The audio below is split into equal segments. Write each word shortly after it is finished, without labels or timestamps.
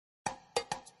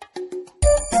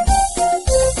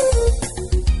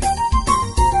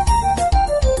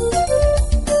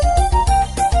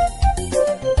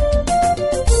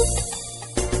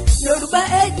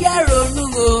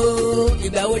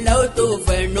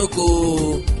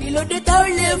fẹnukò kí ló dé tá ò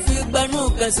lè fi gbanú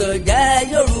kan sọ̀jà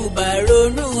Yorùbá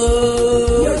ronú o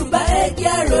Yorùbá ẹ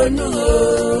jẹ́ ronú o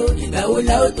ìgbà wo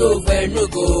la ó tó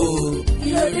fẹnukò kí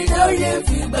ló dé tá ò lè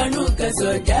fi gbanú kan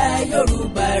sọ̀jà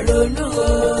Yorùbá ronú o.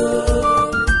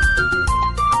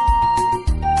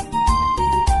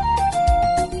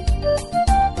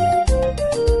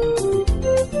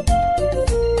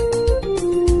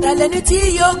 Tàlẹ́ni tí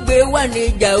yóò gbé wà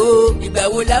níjà o ìgbà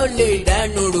wo la ó lè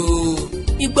dánú rò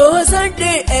Ìgbòho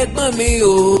Sunday ẹ̀gbọ́n mi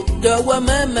o jọ̀wọ́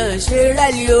máma ṣe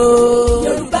rálì o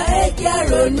Yorùbá ẹ jẹ́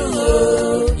ronú o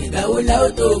ìgbà wo la ó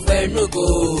tó fẹnu kò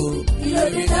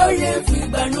ìlòdì la ó lè fi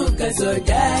gbanú kan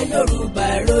sọ̀jà Yorùbá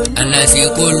ronú. Àlàsí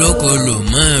Kolókolò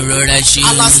máa rọra ṣe.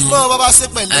 Àlàsí mọ́ bàbá ṣe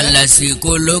pẹ̀lẹ́. Àlàsí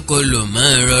Kolókolò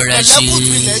máa rọra ṣe.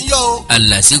 ẹlẹ́kùtù ilẹ̀ ń yọ o.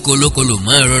 Àlàsí Kolókolò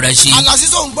máa rọra ṣe. Àlàsí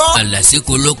tó ń gbọ́. Àlàsí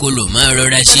Kolókolò máa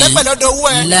rọra ṣe. pẹ̀lẹ́pẹ̀lẹ́ dowó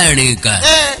ẹ. láàrin ìka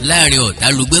láàrin ọ̀tá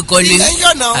lùgbé kọ́lé. ilẹ̀ ń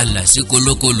yọ̀ náà. Àlàsí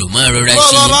Kolókolò máa rọra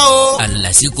ṣe.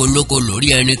 Àlàsí Kolókolò rí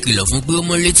ẹni kìlọ̀ fún pé ó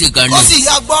mọ́ létí kan ní. ó sì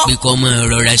yá gbọ́. bí kò máa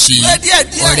rọra ṣe.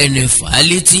 ọ̀rẹ́ ni fà á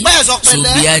létí. bẹ́ẹ̀ sọ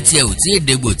pẹ̀lẹ́. sobi àti ẹ̀ ò tí ì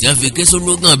dégbò tí wọ́n fi ké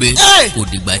sólógàn bẹ́ẹ̀. kò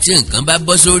dìgbà tí nǹkan bá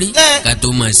bọ́ sórí. ká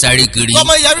tó máa sáré kiri.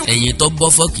 ẹ̀yin tó bọ́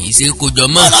fọ́ kì í ṣe kójọ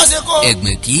mọ́.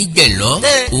 ẹ̀gbìn kì í jẹ̀ lọ.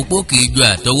 opó kì í jọ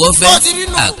àtọwọ́fẹ́.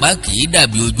 àpá kì í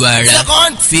dàbí ojú ara.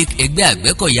 fake ẹgbẹ́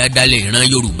Àgbẹ̀kọ̀yà dalẹ̀ ìran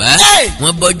Yorùbá.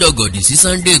 wọ́n bọ́ jọ̀gọ̀dì sí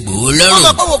Sunday Ìgbòho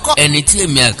lọ́rùn. ẹni tí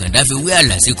èmi Àkàndá fi wé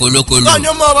Àlàsí Kolókolò.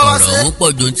 ọ̀rọ̀ òun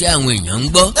pọ̀ ju tí àwọn èèyàn ń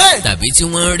gbọ́. tàbí tí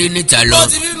wọ́n ń rí níta lọ.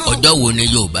 ọjọ́ wo ni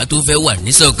Yorùbá tó fẹ́ wà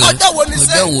níṣọ̀kan.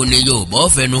 ọjọ́ wo ni Yorùbá ó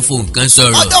fẹnu fò nǹkan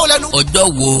sọ̀rọ̀. ọjọ́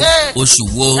wo oṣù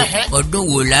wo ọdún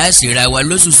wo la ṣèrà wa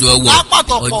lóṣùṣù ọwọ́.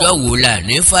 ọjọ́ wo la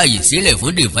ní fààyè sílẹ̀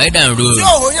fún divide and rule.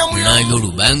 ìran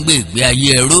Yorùbá ń gbé ìgbé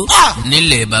ayé ẹrú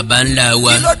nílẹ̀ baba ńlá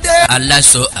wa.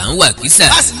 aláṣọ à ń wà kísà.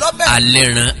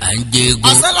 alẹ́ran à ń jẹ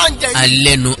egun.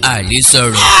 alẹ́nu à lè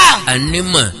sọ̀rọ̀.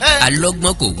 anímọ̀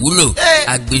alọ́gbọ́n kò wúlò.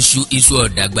 agbésù iṣu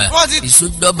ọ̀dàgbà. iṣu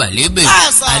dọ́bà lébè.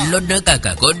 alọ́dún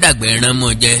kàkà kọ́ dàgbà ẹran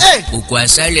mọ́ jẹ. oko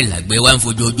aṣálẹ̀ làgbẹ̀ wa ń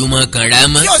fojoojúmọ́ kan ra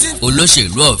mọ́.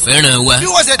 olóṣèlú ọ̀fẹ́ràn wa.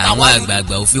 àwọn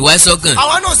àgbààgbà ò fi wá sọ́kàn.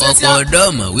 ọ̀pọ̀ ọ̀dọ́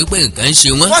ọ̀mọ̀ wípé nǹkan ń ṣe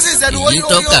wọ́n. èyí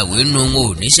tọ́kàwé nu wọn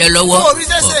ò níṣẹ́ lọ́wọ́.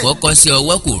 ọ̀pọ̀ kọ́ sí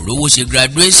ọwọ́ kò rówó ṣe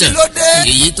graduation.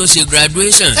 èyí tó ṣe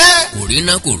graduation kò rí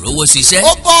náà kò rówó ṣiṣẹ́.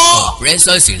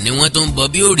 oppressors ni wọ́n tó ń bọ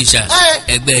bí òrìṣà.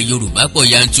 ẹgbẹ́ Yorùbá pọ̀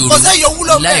yanturu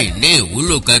láì ní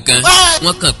ìwúlò kankan.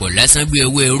 wọ́n kàn pọ̀ lásán bí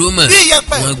ewé rúmọ̀.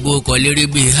 wọ́n gbó kọ lérí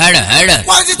bí háràhárà.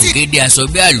 ògèdè aṣọ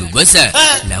bí àlùbọ́sà.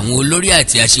 làwọn olórí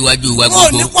àti aṣíwájú wa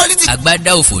gbogbo.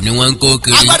 agbádá òfò ni wọ́n ń kó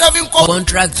kiri.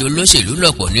 contract olóṣèlú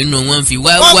lọ̀pọ̀ nínú wọn fi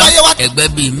wá ẹgbẹ́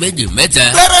bíi méjì mẹ́ta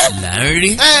là ń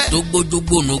rí tó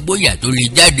gbójúgbónú gbóyà tó lè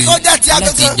jáde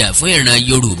láti jà fún ìran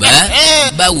Yorùbá.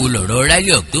 báwo lọ̀rọ̀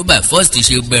rally October 1st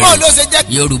ṣe bẹ̀rẹ̀.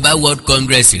 Yorùbá World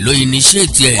Congress ló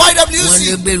initiate ẹ̀. wọ́n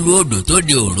ní bẹ́ẹ̀lú odò tó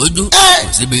di òrójú.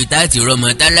 kò síbi tá a ti rọmọ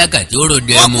tálákà tí ó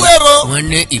ròde ẹmu. wọ́n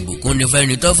ní ìbùkún ní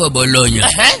fẹ́ni tó fọ̀bọ̀ lọ́yàn.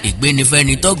 ìgbé ní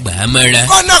fẹ́ni tó gbà á mọ́ra.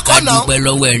 ká dúpẹ́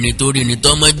lọ́wọ́ ẹni tó rí ni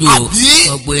tó mọ́jú o.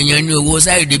 ọ̀pọ̀ èèyàn ní owó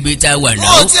sáìdì bíi tá a wà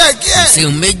náà.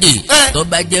 ìsìn méjì tó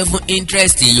bá jẹ́ fún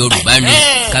interest Yorùbá ni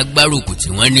ká gbárùkù tí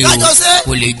wọ́n ní o.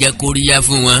 kò lè jẹ́ kóríyá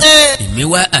fún wọn. èmi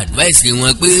wá advice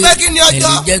wọn pé ẹni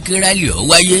jẹ́ kí rally ó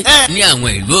wáyé ní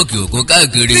àwọn ìlú òkè òkun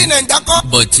káàkiri.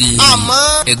 bọ̀tì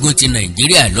ẹ̀gún ti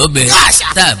Nàìjíríà lọ́bẹ̀.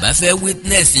 tá a bá fẹ́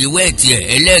witness ìwé tiẹ̀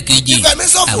ẹlẹ́ẹ̀kejì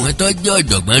àwọn tó jẹ́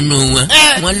ọ̀jọ̀gbọ́n nù wọn.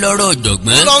 wọ́n lọ́rọ̀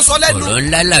ọ̀jọ̀gbọ́n ọ̀rọ̀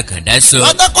ńlá làkàndá sọ.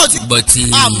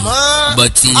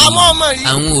 bọ̀tì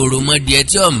àwọn òròmọdìẹ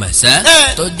tí ọ̀mà sá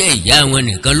tó jẹ́ ìyá àwọn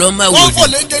nìkan ló máa wò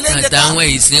ní. àtàwọn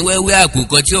ìsìn wẹ́wẹ́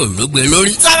àkùkọ tí ò lógbe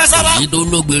lórí. èyí tó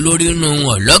lógbe lórí nù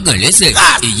wọn lọ́gàn lẹ́sẹ̀.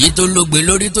 èyí tó lógbe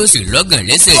lórí tó sì lọ́gàn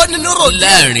lẹ́sẹ̀.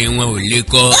 láàrin wọn ò lè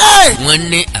kọ. wọ́n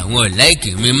ní àwọn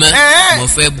ọ̀láìkì mi mọ́. mo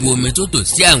fẹ́ bu omi tútù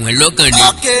sí àwọn lọ́kàn ni.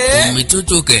 omi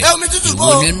tútù kẹ̀.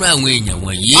 ìwọ nínú àwọn èèyàn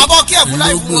wọ̀nyí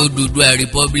ló gbé Odùduwà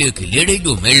Republic lérè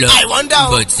jò mẹ́lọ.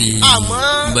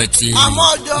 bọ̀tì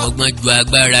ọgbọ́n ju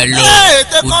agbára lọ.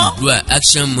 Odùduwà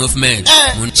Action Movement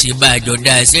mo ń ṣe bá àjọ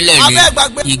dá a sílẹ̀ ni.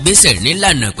 ìgbésẹ̀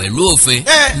nílànà pẹ̀lú òfin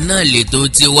náà lè tó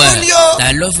ti wà.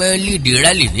 ta ló fẹ́ lídìí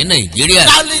rally ní Nàìjíríà?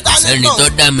 sẹ́ni tó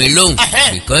dá mi lóhùn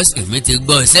because èmi ti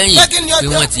gbọ́ sẹ́yìn pé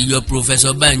wọ́n ti yọ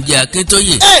Professor Banji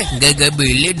Akíntóyè gẹ́gẹ́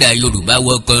bí leader Yorùbá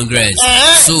World Congress.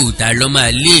 so ta ló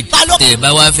máa lead tẹ́ bá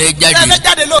wá fẹ́ jáde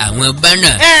àwọn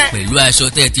bánà pẹ̀lú aṣọ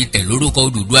tẹ́ ti tẹ̀ lórúkọ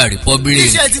Odùduwà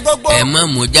Republic ẹ má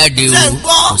mú jáde o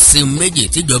kò sí méjì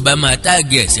tíjọba máa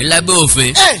táàgì ẹ̀ sí lábẹ́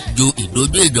òfin ju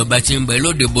ìdójú ìjọba tí ń bẹ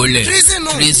lóde bolẹ̀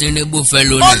treasonable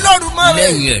felony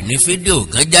lẹ́yìn ẹ̀ ní fídíò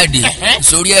kan jáde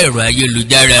sórí ẹ̀rọ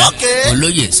ayélujára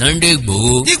olóyè Sunday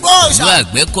Igboho ìlú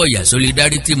Àgbẹ̀kọ̀yà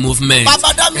Solidarity Movement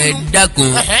ẹ dákun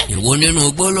ìwọ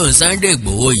nínú gbólóhùn Sunday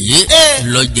Igboho yìí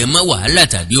lọ jẹ mọ́ wàhálà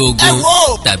tàbí ogun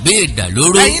tàbí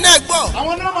ìdàlóró. ẹ̀yin náà gbọ́.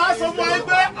 àwọn náà máa sọ fún wa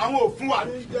pé àwọn ò fún wa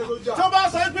tó bá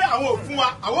sọ pé àwọn ò fún wa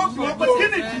àwọn ò fún wa pé kí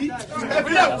nìdí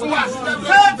ẹbílẹ̀ fún wa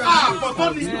ṣé àpọ̀tọ́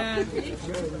ni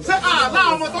ṣé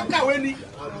láwọn ọmọ tó kàwé ni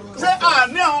ṣé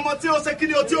ní àwọn ọmọ tí ó ṣe kí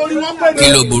ni o tí ó rí wọn pé ni. kí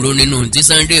ló burú nínú tí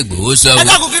Sunday Igboho sọ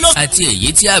àti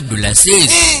èyí tí Àlàsí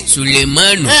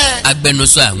Sulemanu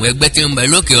agbẹnusọ àwọn ẹgbẹ́ tí ń bẹ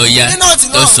lókè ọya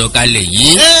tó sọ kalẹ̀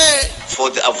yìí. For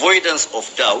the avoidance of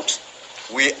doubt,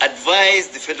 we advise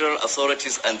the federal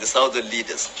authorities and the southern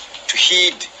leaders to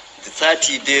heed the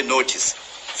 30-day notice,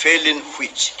 failing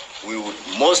which we would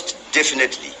most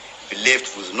definitely be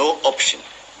left with no option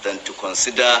than to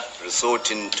consider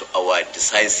resorting to our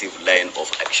decisive line of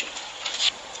action.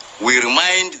 We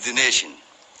remind the nation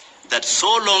that so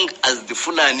long as the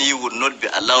Fulani would not be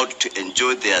allowed to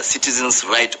enjoy their citizens'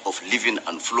 right of living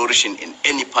and flourishing in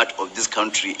any part of this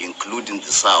country, including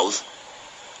the south,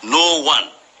 no one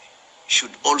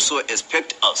should also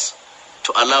expect us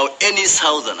to allow any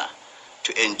southerner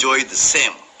to enjoy the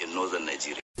same in northern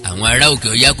Nigeria. àwọn ará òkè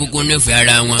ọya kúkú nífẹ̀ẹ́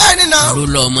ara wọn ló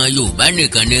lọ ọmọ Yorùbá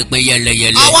nìkan ní pín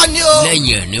yẹlẹyẹlẹ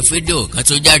lẹ́yìn ẹ̀ ní fídíò kan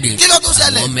tó jáde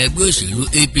àwọn ọmọ ẹgbẹ́ òṣèlú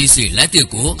APC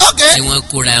látẹ̀kọ́ tí wọ́n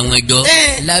kóra wọn jọ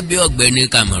lábẹ́ ọ̀gbẹ́ni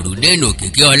Kamarudeen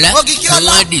Òkìkíọlá tí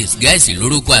wọ́n disguise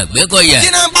lórúkọ Àgbẹ̀kọ̀yà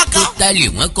tó tálì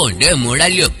wọ́n kọ̀ndẹ́ẹ̀mù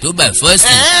rally October 1st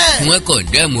wọ́n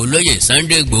kọ̀ndẹ́ẹ̀mù olóyè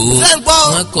Sunday Igboho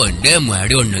wọ́n kọ̀ndẹ́ẹ̀mù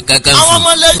Ààrẹ Ọ̀nà Kakanfò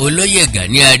olóyè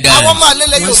Gani Adams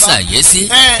wọ́n ṣàyẹ́sí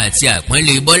àti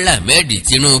àpọ́nlé Bọ́lá Ahmed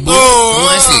Tinubu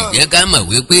wọ́n sì jẹ́ ká mọ̀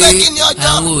wípé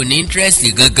àwọn ò ní interest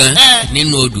kankan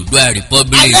nínú Odùduwà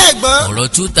Republic ọ̀rọ̀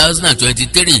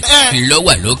 2023 ló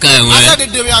wà lọ́kàn wọn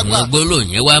àwọn gbólóhùn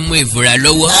yẹn wá mú ìfura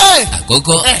lọ́wọ́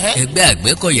àkọ́kọ́ ẹgbẹ́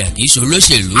Àgbẹ̀kọ̀yà kì í ṣe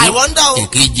olóṣèlú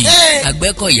èkejì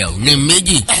Àgbẹ̀kọ̀yà ò ní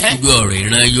méjì ju ọ̀rọ̀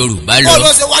ìran Yorùbá lọ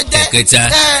ẹ̀kẹta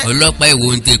ọlọ́pàá ìwò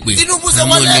ń tèpè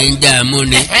amúni ń já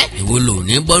amúni ìwò lò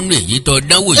ní bọ́nú èyí tó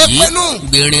dánwò yìí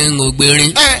gbérin ń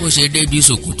gbérin ó ṣe débi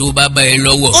ṣòkòtò bàbá ẹ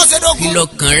lọ́wọ́ kí ló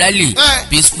kan rally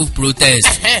peaceful protest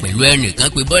pẹ̀lú ẹnìkan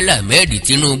pé Bọ́lá Ahmed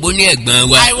Tinubu ní ẹ̀gbọ́n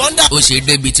wa ó ṣe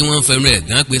débi tí wọ́n fẹnu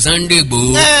ẹ̀gán pé Sunday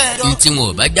Igboho ní tí wọn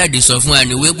ò bá jáde sọ fún wa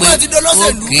ni wípé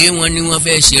ókè wọn ni wọ́n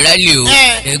fẹ́ ṣe rally o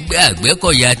ẹgbẹ́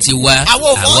Àgbẹ̀kọ̀yà ti wa àwa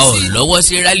ò lọ́wọ́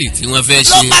sí rally tí wọ́n fẹ́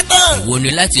ṣe ìwọ ni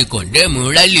láti condemn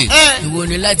rally ìwọ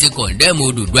ni láti condemn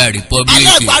Odùduwà Republic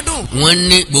wọ́n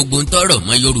ní gbogbo ń tọrọ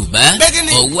mọ́ Yorùbá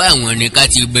ọwọ́ àwọn ni ká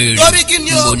ti bẹ̀rẹ̀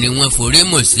ìbò ni wọ́n forí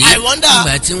mọ̀ sí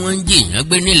nígbà tí wọ́n ń jìyàn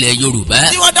gbé nílẹ̀ Yorùbá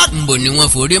ńbò ni wọ́n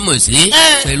forí mọ̀ sí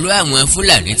pẹ̀lú àwọn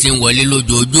Fúlàní tí ń wọlé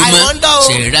lójoojúmọ́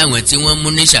ṣe rí àwọn tí wọ́n mú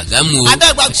ní Ṣàgámù o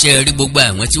ṣe rí gbogbo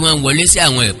àwọn tí wọ́n ń wọlé sí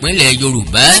àwọn ìpínlẹ̀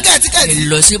Yorùbá ẹ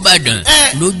lọ sí Ìbàdàn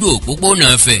lójú òpópónà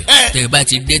Ifẹ̀ tẹ́ bá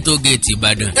ti dé tó géètì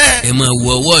Ìbàdàn ẹ máa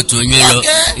wo ọwọ́ ọ̀tún yín lọ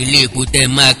ilé epo tẹ́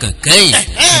máa kàn kẹ́yìn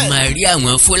ẹ máa rí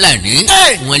àwọn Fúlàní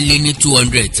wọ́n lé ní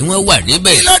 200 tí wọ́n wà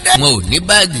níbẹ̀ wọn ò ní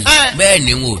báàgì bẹ́ẹ̀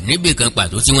ni wọn ò níbì kan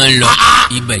pàtó tí wọ́n ń lọ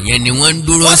ibẹ̀ yẹn ni wọ́n ń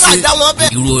dúró sí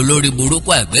irú olórí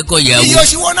burúkú Àgbẹ̀kọ̀yà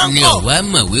wo ni ọ̀wá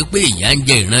mọ̀ wípé ìyà ń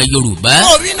jẹ ìran Yorùbá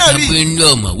àbí ní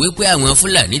ọmọ wípé àwọn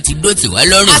Fúlàní ti dótì wá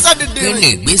lọ́rùn kí ni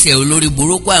ìgbésẹ̀ olórí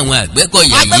burúkú àwọn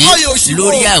Àgbẹ̀kọ̀yà yìí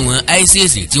lórí àwọn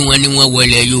ISIS tí wọ́n ní wọ́n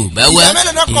wọlé Yorùbá wá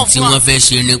èyí tí wọ́n fẹ́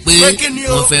ṣe ni pé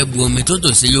wọ́n fẹ́ bu omi tó tò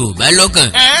sí Yorùbá lọ́kàn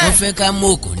wọ́n fẹ́ ká mú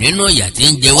òkun nínú ìyà tí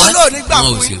ń jẹ wá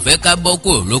wọn ò sì fẹ́ ká bọ́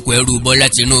kúrò lóko ẹrú Bọ́lá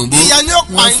Tinubu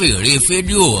wọ́n fèrè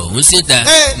fídíò ọ̀hún síta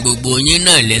gbogbo yín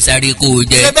náà lẹ sáré kó o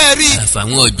jẹ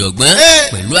àfàwọn ọ̀jọ̀gbọ́n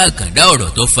pẹ̀lú àkàndá ọ̀rọ̀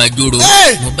tó fajúro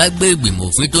mo bá gbé ìgbìmọ̀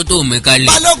òfin tó tó mi kalẹ̀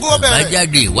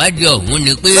àbájáde ìwádìí ọ̀hún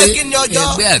ni pé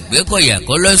ẹgbẹ́ Àgbẹ̀kọ̀yà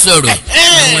kọ́ ló sọ̀rọ̀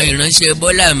àwọn ìránṣẹ́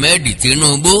Bọ́lá Ahmed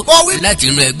Tinubu láti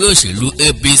inú ẹgbẹ́ òṣèlú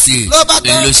APC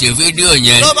ló ṣe fídíò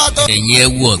yẹn ẹ̀yin ẹ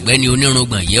wo ọ̀gbẹ́ni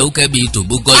onírùngbọ̀n yẹ́wò kẹ́bi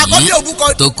tòbúkọ yìí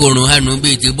tó kórun hánu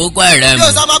bíi ti Boko Haram.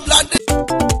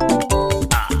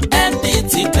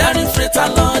 MDT Clearing Freighter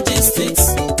Logistics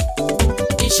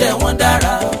iṣẹ́ wọn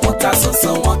dára wọ́n ta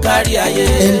sánsán wọn kárí ayé.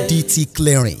 MDT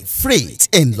Clearing Freight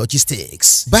and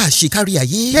Logistics. Bá a ṣe kárí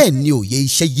ayé bẹ́ẹ̀ ni òye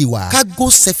iṣẹ́ yé wa.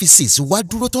 Cargo services wá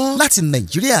dúró tán láti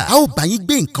Nàìjíríà. A ó bá yín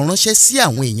gbé nǹkan ránṣẹ́ sí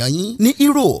àwọn èèyàn yín ní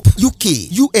Europe, UK,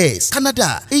 US,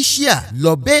 Canada, Asia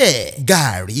lọ bẹ́ẹ̀.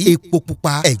 Gààrí, epo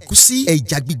pupa, ẹ̀gúsí,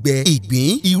 ẹja gbígbẹ,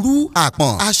 ìgbín, irú,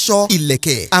 àpọ̀n, aṣọ,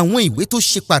 ìlẹ̀kẹ̀, àwọn ìwé tó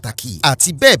ṣe pàtàkì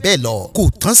àti bẹ́ẹ̀ bẹ́ẹ̀ lọ. Kò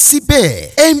tán síbẹ̀.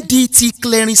 MDT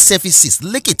Clearing Services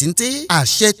lékè téńté.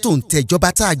 Àṣẹ tó ń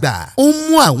tẹjọba tá a gbà. Ó ń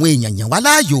mú àwọn èèyàn yàn wá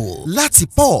láàyò láti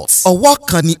port. Ọwọ́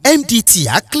kan ni MDT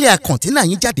á clear kọ̀ńténà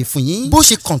yín jáde fún yín. Bó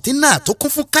ṣe kọ̀ńténà tó kún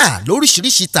fún káà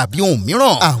lóríṣiríṣi tàbí ohun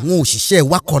mìíràn. Àwọn òṣìṣẹ́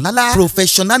wa kọ̀ lálá.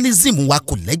 Professionalism wa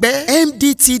kò lẹ́gbẹ́.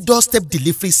 MDT doorstep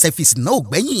delivery service náà ò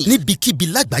gbẹ́yìn. Níbikíbi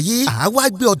lágbàáyé àwa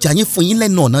gbé ọjà yín fún yín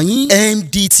lẹ́nu ọ̀nà yín.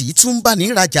 MDT tún bá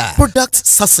ní rajà. Product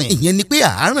sourcing ìyẹn ni pé à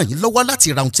á ràn yín lọ́wọ́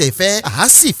láti ra ohun tí ẹ fẹ́. À á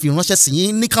sì fi ránṣẹ́ sí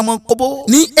yín ní kánmọ́ kóbó.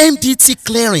 Ní MDT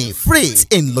Clearing Freight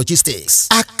and Logistics.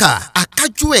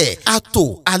 Akájú ẹ̀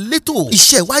àtò àlétò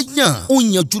iṣẹ́ wa yàn ó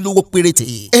yanjú lówó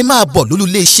péréte. Ẹ máa bọ̀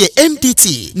lólulẹ̀ iṣẹ́ MDT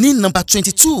ní nọ́mbà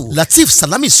 22 Latif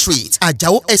Salami Street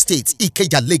Ajao Estate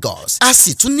Ikeja Lagos. A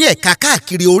sì tún ní ẹ̀ka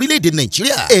káàkiri orílẹ̀-èdè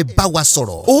Nàìjíríà. Ẹ bá wa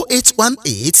sọ̀rọ̀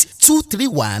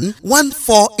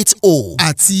 0818-231-1480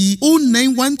 àti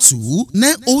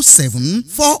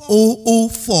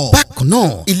 0912-907-4004. Bákan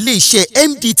náà ilé iṣẹ́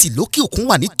MDT lókè òkun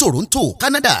wà ní Toronto,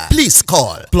 Canada. Please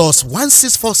call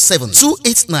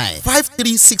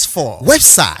 +1647-289-5364.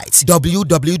 Website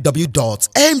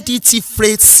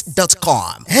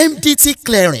www.mdtfreights.com. MDT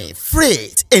Clearing,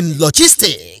 Freight and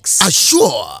Logistics.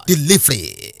 Assure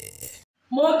delivery.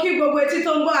 Mo kí gbogbo etí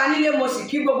tó ń gbọ́ wa nílé, mo sì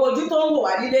kí gbogbo ojú tó ń wò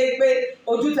wá nílé pé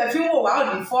ojú tẹ fi ń wò wá ò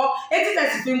ní fọ́, etí tẹ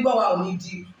sì fi ń gbọ́ wa ò ní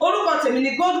di. Orúkọ tèmi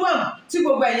ni Godwin tí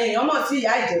gbogbo ẹ̀yin èèyàn mọ̀ sí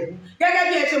Ìyá Ìjẹ̀bú. Gẹ́gẹ́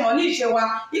bí ẹ ṣe mọ̀ ní ìṣe wa,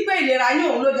 wípé ìlera yín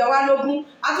òun ló jẹ wá lógún.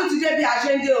 A tún ti dé bí a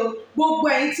ṣe ń dé o. Gbogbo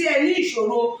ẹ̀yin tí ẹ ní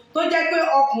ìṣòro tó jẹ́ pé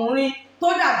ọkùnrin tó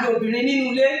dàbí obìnrin nínú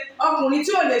ilé, ọkùnrin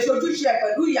tí ò lè ṣojúṣe ẹ̀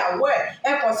pẹ̀lú ìyàwó ẹ̀,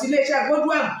 ẹ kàn sí iléeṣẹ́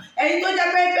Godwin. Ẹ̀yin tó jẹ́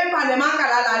pé pépà lẹ máa kà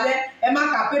lálálẹ́, ẹ má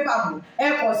ka pépà mọ́, ẹ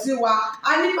kàn sí wa. A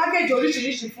ní pákéjì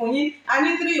oríṣiríṣi fún yín. A ní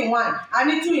 3-in-1, a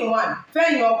ní 2-in-1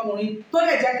 fẹ́yìn ọkùnrin tó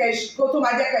lè jẹ́ tó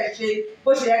máa jẹ́ kẹ́ ṣe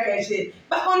bó ṣe yẹ kẹ́ ṣe.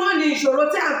 Bákan náà ni ìṣòro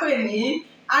tí a ń pè ní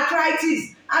arthritis.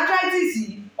 Arthritis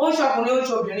yìí ó ń ṣọkùnrin ó ń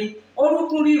ṣobìnrin.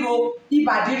 Orúnkún ríro,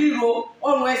 ìbàdí ríro,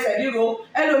 ọrùn ẹsẹ̀ ríro.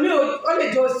 Ẹlòmíì ó lè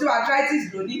jẹ́ osteoarthritis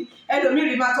lónìí, ẹlòmíì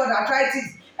rheumatoid arthritis,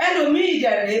 ẹlòmíì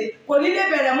ìdẹ̀rẹ̀ kò ní lè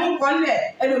bẹ̀rẹ̀ mú nǹkan lẹ̀,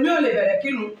 ẹlòmíì ò lè bẹ̀rẹ̀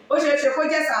kírun. Ó ṣeé ṣe kó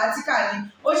jẹ́ sciatica ni,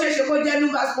 ó ṣeé ṣe kó jẹ́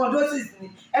lumbar spondylosis ni,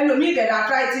 ẹlòmíì ìdẹ̀rẹ̀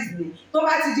arthritis ni. Tó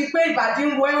bá ti di pé ìbàdí ń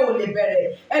wọ ẹ́ ò lè bẹ̀rẹ̀,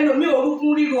 ẹlòmíì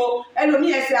orúnkún ríro, ẹlòmíì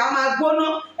ẹsẹ̀ á máa gbóná,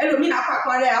 ẹlòmíì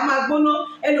àpapọ̀ rẹ̀ á máa gbóná,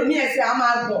 ẹlòmíì ẹsẹ̀ á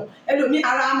máa gbọ̀n, ẹlòmíì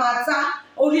ara á máa tá,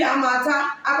 orí á máa tá,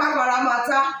 àpapọ̀ ara á máa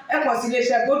tá. Ẹ kàn sí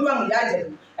iléeṣẹ́ Godwin Ìyá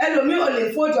Ìjẹ̀bú. Ẹlòmíì ò lè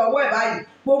fojú ọwọ́ ẹ̀ báyìí,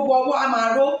 gbogbo ọwọ́ á máa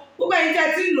ró. Gbogbo ẹ̀yin tẹ́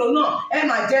tí ń lò náà ẹ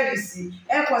máa jẹ́rìí sí.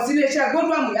 Ẹ kàn sí iléeṣẹ́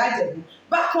Godwin Ìyá Ìjẹ̀bú.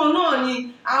 Bákan náà ni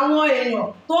àwọn èèyàn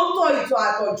tó ń tọ̀ ìtọ̀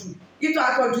àtọ̀jù. Ìtọ̀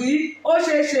àtọ̀jù yìí ó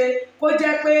ṣeé ṣe kó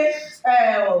jẹ́ pé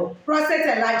prostate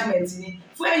enlargement ni.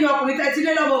 Fún ẹ̀yin ọkùnrin tẹ́ ti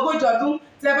lé lọ́mọ 40 ọdún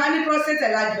tẹ́ bá ní prostate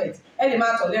enlargement, ẹ lè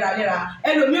máa tọ̀ léraléra.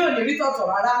 Ẹlòmíì ò ní rí tọ̀tọ̀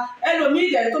rárá. Ẹlòmíì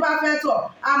ìdẹ̀rẹ̀ tó bá fẹ́ tọ̀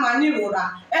á máa ní ìrora.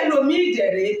 Ẹlòmíì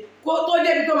ìdẹ̀rẹ̀ kó tó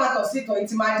débi tó máa tọ̀ sí ìtọ̀ yìí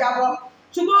ti máa jábọ́.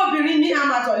 Ṣùgbọ́n obìnrin ní a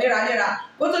máa tọ̀ léraléra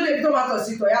kó tó débi tó máa tọ̀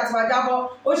sí ìtọ̀ yìí á ti máa jábọ́.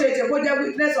 Ó ṣe é ṣe kó jẹ́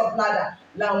weakness of bladder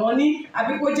làwọn ní,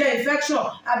 àbí kó jẹ́ infection,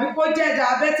 àbí kó jẹ́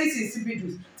diabetes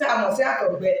insipidus tí a mọ̀ sí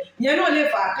àtọ̀gbẹ. Ìyẹn náà lè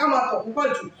fà á ká máa tọ̀ púpọ̀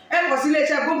jù. Ẹ kàn sí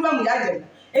iléeṣẹ́ Godwin Ìyá Ìjẹ̀bú.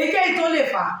 Èyíkéyìí tó lè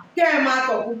fà á kẹ́ ẹ máa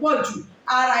tọ̀ púpọ̀ jù,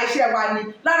 ara iṣẹ́ wa ni.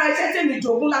 Lára iṣẹ́ tèmi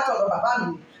jogún látọ̀dọ̀ bàbá mi.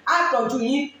 Àtọ̀jú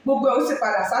yín gbogbo ẹ̀ ó sì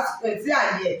padà sí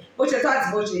àyè ẹ̀ bó ṣe tó àti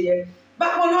bó ṣe yẹ.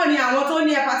 Bákan náà ni àwọn tó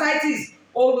ní hepatitis,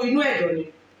 ooru inú ẹ̀dọ̀ ni.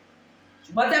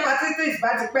 Ṣùgbọ́n tí hepatitis bá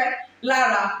ti pẹ́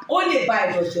lára, ó lè ba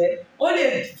ẹ̀dọ̀ jẹ́, ó lè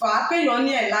fà á kéèyàn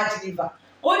ní enlarged liver,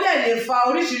 ó dẹ̀ lè fa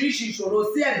oríṣiríṣi ìṣòro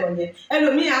sí ẹ̀dọ̀ yẹn.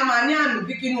 Ẹlòmíì á máa ní àmì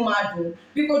bí kínú máa dùn,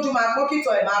 bí kójú máa pọ́n,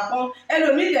 kítọ̀ ẹ̀ máa pọ́n.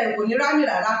 Ẹlòmíì dẹ̀ kò ní rámì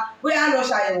rárá, bóyá lọ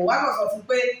ṣàyẹ̀wò wá kàn sọ fún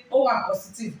pé ó wà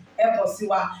positive, ẹ kàn sí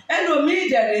wa. Ẹlòmíì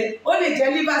ìdẹ̀rẹ̀ ó lè jẹ́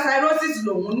liver cirrhosis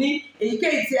lòun ní,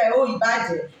 èyíkéyìí tí ẹ ó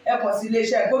ìbàjẹ́, ẹ kàn sí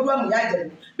iléeṣẹ́ Godwin Ìyá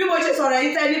Ìjẹ̀bú. Bí mo ṣe sọ̀rọ̀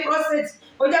ẹ̀yin tẹ́ ní prostate,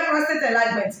 ó jẹ́ prostate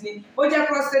enlargement ni, ó jẹ́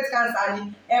prostate cancer ni,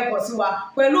 ẹ kàn sí wa.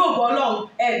 Pẹ̀lú ògo Ọlọ́run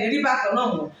ẹ ní rí bákan náà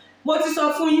mọ́. Mo ti sọ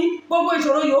fún yín gbogbo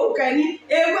ìṣòro yòówù kẹ́ ní,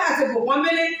 ewé àti gbòǹkan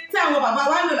mélé tí àwọn bàbá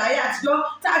wa ń lò láyé àtijọ́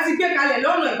tá a ti gbé kalẹ̀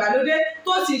lọ́nà ìgbàlódé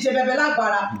tó sì ṣe bẹbẹ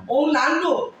lágbára, òun là ń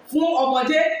lò fún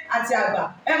ọmọdé àti àgbà.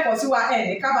 Ẹ kàn sí wa, ẹ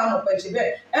ní kábàámọ̀ pẹ̀ ṣe bẹ́ẹ̀.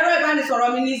 Ẹ̀rọ ìbánisọ̀rọ̀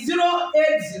mi ni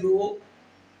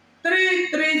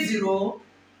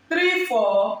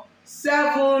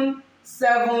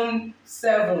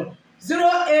 080-330-34777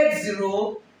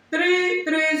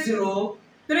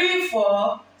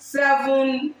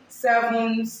 080-330-34777.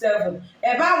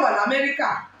 ẹ bá wà lamẹ́ríkà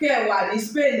kẹ́ ẹ wà ní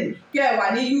Spain kẹ́ ẹ wà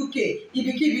ní UK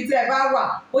ibikíbi tẹ́ ẹ bá wà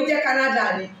ó jẹ́ Canada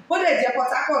ni ó lè jẹ́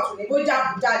Port Harcourt ni ó jẹ́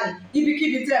Abuja ni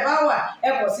ibikíbi tẹ́ ẹ bá wà ẹ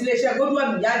kọ̀ sí iléeṣẹ́ Godwin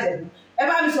Ìyá Ìjẹ̀bú ẹ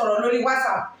bá mi sọ̀rọ̀ lórí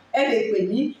WhatsApp ẹ lè pè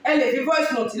mí ẹ lè fi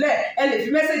voice note lẹ̀ ẹ lè fi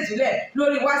message lẹ̀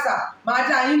lórí WhatsApp máa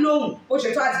dá yín lóhùn bó ṣe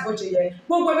tó àti bó ṣe yẹ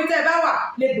gbogbo ibi tẹ́ ẹ bá wà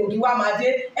lè gbòógì wá máa dé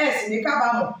ẹ sì ní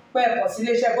kábàámọ̀ pé ẹ kọ̀ sí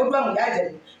iléeṣẹ́ Godwin Ìyá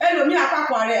Ìjẹ̀bú ẹlòmíì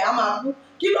apákan ara ẹ̀ á máa kú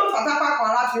kí ló fà tápákan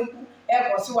ara fi ń kú ẹ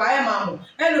kọ̀ sí wa ẹ máa mọ̀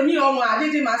ẹlòmíì ọrùn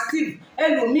àdédé máa steve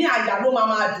ẹlòmíì àyà ló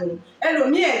máa dùn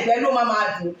ẹlòmíì ẹ̀gbẹ́ ló máa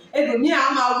dùn ẹlòmíì á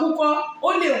máa wúkọ́ ó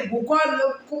lè wúkọ́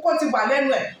kókó ti wà lẹ́nu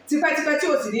ẹ̀ tipẹ́tipẹ́ tí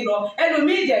ò sì ní lọ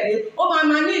ẹlòmíì ìjẹ̀lẹ̀ ó máa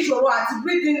ní ìṣòro àti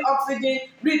breathe in oxygen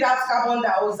breathe out carbon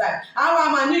dioxide àwa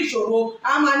máa ní ìṣòro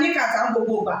á máa ní kàtà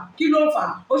gbogbo ìgbà kí ló fà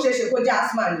ó ṣeéṣe kó jẹ́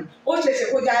asthma ni ó ṣeéṣe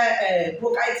kó jẹ́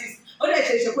bronchitis ó lè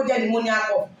ṣeéṣe kó jẹ́ pneumonia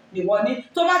cough ìwọ ní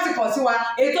tó bá ti kàn sí wa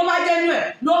èyí tó bá jẹ́ nú ẹ̀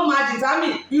ló máa dìtámì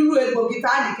irú egbògi tá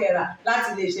a lè kẹ̀rà láti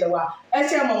lè ṣe wa ẹ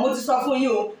ṣe mọ̀ mo ti sọ fún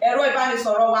yín o ẹ̀rọ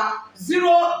ìbánisọ̀rọ̀ wa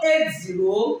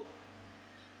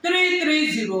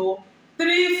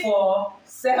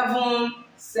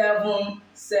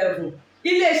 080-330-34777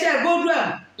 iléeṣẹ́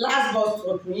Godwin last bus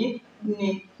stop yín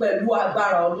ni pẹ̀lú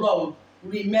agbára Ọlọ́run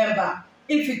remember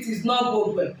if it is not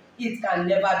Godwin it can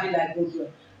never be like Godwin.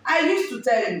 I used to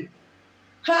tell you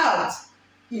health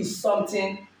is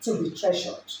something to be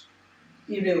treasured.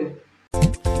 Ire o.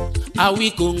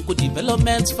 Àwíkòǹkò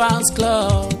Development Fans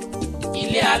Club.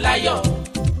 Ilé aláyọ̀,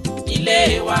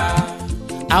 ilé wa.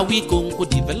 Àwíkòǹkò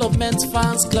Development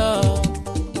Fans Club.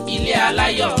 Ilé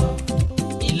aláyọ̀,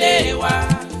 ilé wa.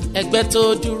 Ẹgbẹ́ tó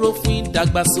dúró fún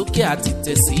ìdàgbàsókè àti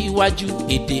tẹ̀síwájú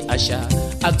èdè àṣà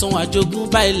àtún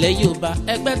àjogúnbá ilẹ̀ Yorùbá.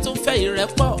 Ẹgbẹ́ tó fẹ́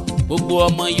ìrẹ́pọ̀ gbogbo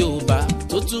ọmọ Yorùbá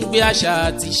tó tún gbé àṣà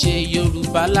àti ṣe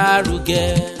Yorùbá lárugẹ.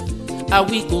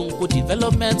 Àwíkòǹkò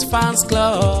Development Fans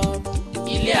Club.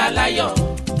 Ilé aláyọ̀,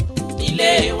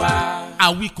 ilé wa.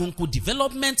 Àwíkòǹkò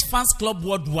Development Fans Club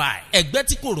Worldwide. Ẹgbẹ́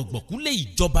tí kò rọ̀gbọ̀kú lé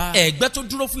ìjọba. Ẹgbẹ́ tó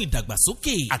dúró fún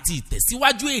ìdàgbàsókè àti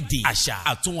ìtẹ̀síwájú èdè, àṣà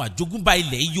àtún àjogúnbá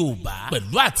ilẹ̀ Yorùbá.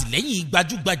 Pẹ̀lú àtìlẹ́yìn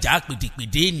gbajúgbajà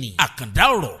pèdèpèdè ni. Àkàndá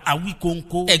ọ̀rọ̀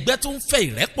Àwíkòǹkò. Ẹgbẹ́ tó ń fẹ́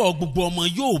ìrẹ́pọ̀ gbogbo ọmọ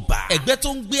Yorùbá. Ẹgbẹ́ tó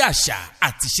ń gbé àṣà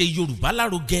àti ṣe Yorùbá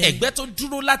lárugẹ. Ẹgbẹ́ tó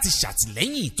dúró láti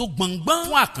ṣàtìlẹ́yìn tó gbọ̀ngbọ́n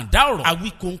fún àkàndá ọ̀rọ̀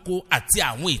Àwíkòǹkò àti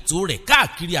àwọn ètò rẹ̀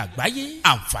káàkiri àgbáyé.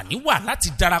 Àǹfààní wà láti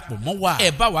darapọ̀ mọ́ wa. Ẹ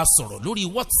bá wa sọ̀rọ̀ lórí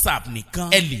WhatsApp nìkan.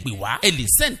 Ẹ lè pè wá, ẹ lè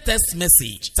send text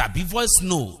message tàbí voice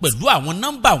note pẹ̀lú àwọn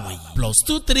nọ́mbà wọ̀nyí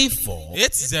 +234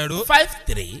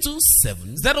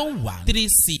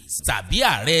 8053270136 tàbí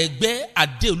ààrẹ ẹgbẹ́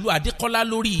Adéolú Adékọ́lá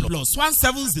lórí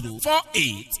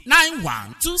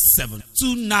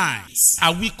 +17048912729.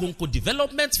 Àwíkòǹkò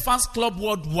Development Fans Club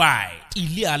Worldwide.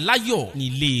 Ilé aláyọ̀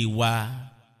nílé wa.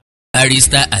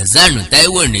 Barrister Azanu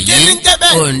Taiwo nìyí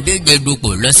òǹdíje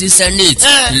dupò lọ sí Senate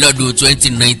lọ́dún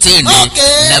 2019 ní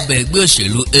lábẹ́ ẹgbẹ́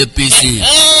òṣèlú APC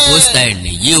pósítà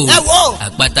nìyí o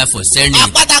Àpáta for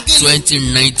Senate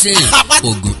 2019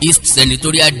 Ogun East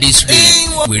Senatorial District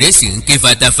wèrè sì ń ké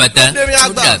fatafata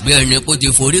tó dàbí ẹni kó ti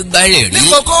forí gbálẹ̀ rí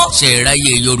ṣe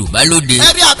ráyè Yorùbá lóde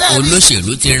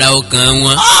olóṣèlú ti ra ọkàn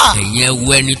wọn ẹ̀yìn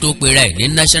ẹwọ ẹni tó pera ẹ̀ ní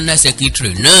National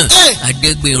Secretary náà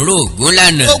Adégbènrò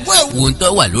Ògúnlànà wọ́n tó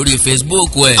wà lórí Facebook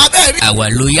ẹ̀ Our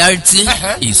Loyalty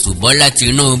Ìṣùbọ́lá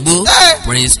Tinubu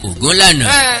Prince Ògúnlànà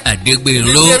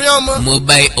Adégbènrò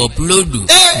mobile upload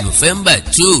November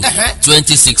 2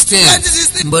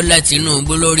 2016 Bọ́lá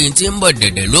Tinubu lórí tí ń bọ̀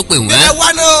dẹ̀dẹ̀ ló pè wọ́n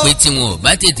pé tí wọn ò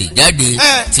bá tètè jáde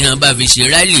tí wọn bá fi ṣe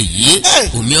rálì yìí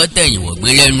omi ọ̀tẹ̀yìn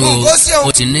wọ̀gbìn lẹ́nu o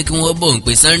ó ti ní kí wọ́n bọ̀ ń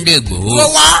pe Sunday Igboho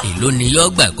èló ni yọ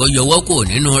gbà kó yọwọ́ kò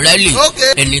nínú rálì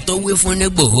ẹni tó wí fún ní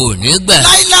Igboho nígbà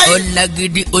ó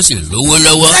lágídí ó sì lówó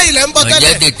lọ́wọ́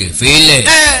ọjà tètè fílẹ̀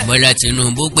Bọ́lá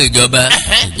Tinubu péjọba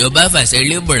ìjọba fàṣẹ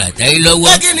lé Buratai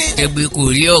lọ́wọ́ ebi kò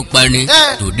rí ọ̀pani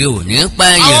tòde òní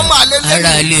pààyàn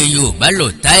ara ilé Yorùbá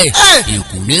lọ̀tá ẹ̀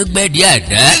èkó ní gbẹ̀dí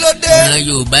àdá ìran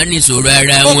Yorùbá níṣòro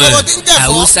ara wọn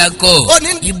Haúsá kọ́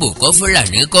Ìgbò kọ́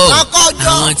Fúlàní kọ́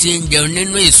àwọn tí ń jẹun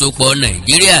nínú ìsopọ̀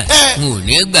Nàìjíríà wọn ò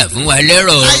ní gbà fún wa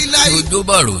lẹ́rọ̀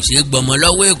ojúbọ̀rọ̀ ṣe gbọmọ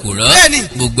lọ́wọ́ èkùrọ́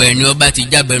gbogbo ẹni ọba ti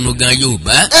jábẹnu gan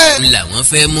Yorùbá ńlá wọn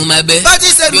fẹ́ mú mábẹ́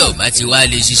bí ọba ti wá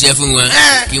lè ṣiṣẹ́ fún wọn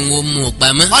kí wọ́n mú un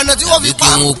pamọ́ tàbí kí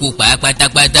wọ́n kú pa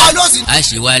pátápátá a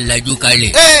ṣe wá lajú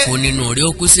kalẹ̀ kó nínú rẹ̀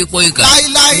ó kú sípò ìkà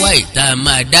wá ìta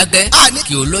máa dákẹ́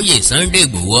kí olóyè Sunday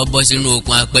Igboho bọ́ sínú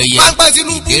okun apẹyẹ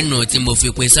ìdènà tí mo fi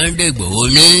pe Sunday Igboho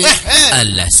ní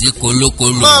Àlàsí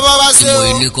Kolókolò tí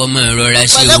mo ní kọ́ máa rọra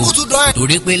ṣe o ọ̀dọ̀ ẹ̀.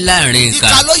 torí pé láàrin ìka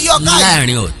Ìkà ló yí ọ̀ká yìí.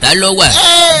 láàrin ọ̀tá ló wà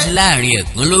láàrin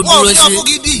ẹ̀gbọ́n ló dúró Wọ́n fi ọkùn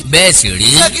sí gidi. bẹ́ẹ̀ sì rí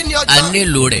Ṣé kí ni ọjọ́? a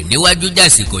nílò rẹ̀ níwájú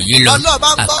jàsìkò yìí lọ Ọlọ́ọ̀bá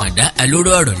ń kọ́. àkàndá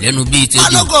alóró ọ̀rọ̀ lẹ́nu bíi tẹ́jú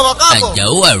Alógo ọ̀rọ̀ káàbọ̀.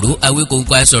 àjàó àró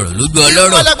awíkóńkó asọ̀rọ̀ lójú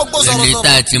ọlọ́rọ̀ Ìmọ̀lẹ̀ gbogbo sọ̀rọ̀ ẹni sọ̀rọ̀.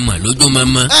 tá a ti mọ̀ lójú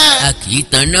mọ́mọ́ Ẹ́. a kì í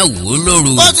taná wò ó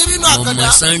lóru Ó ti bínú Àkàndá.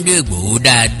 ọmọ Sunday Ìgbòho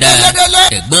dáadáa Délédélé.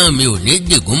 ẹ̀gbọ́n mi ò ní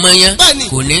jègún mọ́yán Bẹ́ẹ̀ni.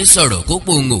 kò ní sọ̀rọ̀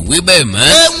kópò ń òwe bẹ́ẹ̀ mọ́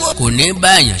Ewo. kò ní bá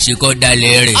àyàn ṣe kọ́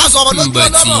dalẹ̀ rẹ̀ A sọ̀rọ̀ lójú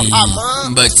ọlọ́rọ̀,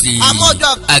 mbọ̀tì àmọ́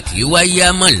ọjọ́- a kì í wáyé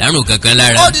àmọ́ lárùn kankan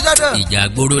lára Ó di dandan. ìjà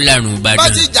àgbòrò lárùn Bá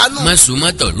Ìbàdàn ti jà nù.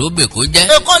 mọ́sùmọ́tọ̀ ló bè kó jẹ́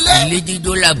Èkó lé. ilé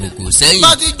jíjó làbùkù sẹ́yìn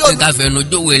Bá ti jò nù. kíkà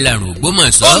fẹnujówé lárùn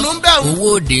Ògbómọ̀ṣọ́ Ònù ń bẹ̀rù. owó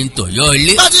òde ń tọ̀yọ́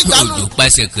ilé Bá ti jà nù. òjò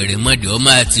pàṣẹ kèrèmọdé ọmọ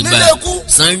Àtìbà Nílé ikú.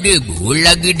 Sunday Ìgbòho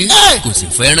lágídí Ẹ́. kò sì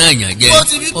fẹ́ràn àyàn jẹ Ó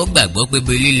ti bí. ó gbàgbọ́ pé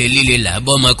bí líle là á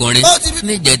bọ́ ọmọkùnrin Ó ti bí.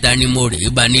 níjẹta ni mo rè é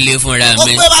ba nílé fúnra Ó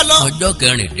mi pé bá lọ. ọjọ́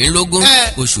kẹrìndínlógún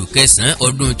Ẹ́. oṣù kẹsàn-án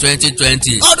ọdún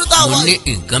 2020 Ọdún tá a mo wà ní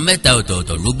yìí. nǹkan mẹ́ta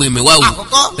ọ̀tọ̀ọ̀tọ̀ ló gbé mi wá wò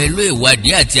Àkọ́kọ́. pẹ̀lú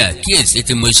ìwádìí àti àkíyèsí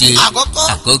tí mo ṣe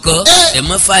Àkọ́kọ́. ẹ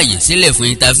má fààyè sílẹ̀ fún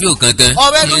interview kankan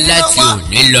Ọ̀rẹ́ ló ní láti wá.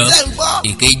 òní lọ Lẹ́ ń gbọ́.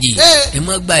 ìkejì Ẹ́. ẹ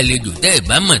má gbàlejò tẹ́ ẹ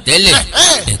bá mọ̀ tẹ́lẹ̀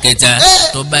ẹ̀kẹta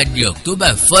tó bá di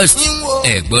October 1st Ìwọ.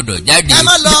 ẹ gbọ́dọ̀ jáde Ẹ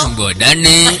má lọ. bọ̀dá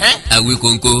ní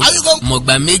Àwíkóńkó Àwíkóńkó.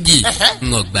 mọ̀gbà méjì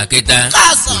mọ̀gbà kẹta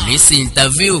Káàsán. kò ní sí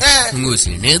interview Ẹ́. n ò sì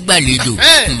ní gbàlejò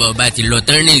bọ̀ bá ti lọ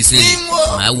tán ní ìsìn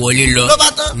Ìwọ. màá wọlé lọ Ló bá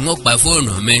tán. n ó pa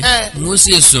fóònù mi Ẹ́. n ó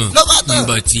sì sùn Ló bá tán.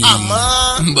 nbọ̀tì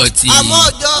Àmọ́- nbọ̀tì àmọ́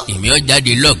ọjọ́. èmi ó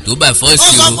jáde l'October 1st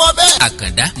Ó sọ fún ọ bẹ́ẹ̀.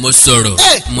 Àkàndá mo sọ̀rọ̀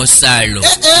mo sá lọ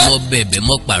mo bẹ̀bẹ̀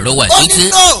mo pàrọwà Ó ní títí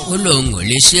no. ó lóun ò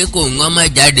lè ṣe kó ń má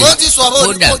jáde Ó ti sọ̀rọ̀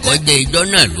kódà ó ní kó kó jẹ́ ijọ́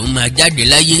náà ló máa jáde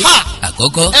láyé Ha!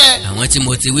 àkọ́kọ́ àwọn tí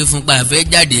mo ti wí fún pa fẹ́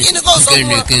jáde Kí ni kò sọ fún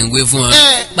ọ? kí n wí fún ọ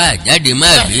pa jáde má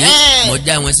bí mo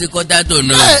já wọn sí kọ́tà tó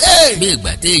náà bí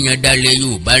ìgbà tí èèyàn dalẹ̀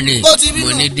Yorùbá ni Ó ti bínú.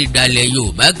 mo ní dídalẹ̀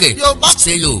Yorùbá kẹ̀ Yorùbá.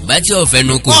 ṣé Yorùbá tí ò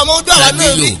fẹnu kò Ọmọ ojú àwa tàbí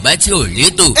náà rí. Yorùbá tí ò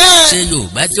létò ṣé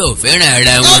Yorùbá tí ò fẹ́ràn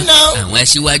ara wọn Ẹ náà. àwọn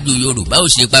aṣíwájú Yorùbá ò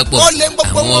ṣe papọ̀ Ó lé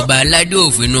gbogbo àwọn wọn. ọba aládé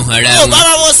òfin ara Yóò wọn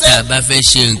bára wọn ṣe. tá a bá fẹ́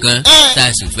ṣe nǹkan Ẹ. tá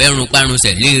a sì fẹ́ run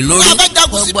parunṣẹ̀ lé e lórí Tá a fẹ́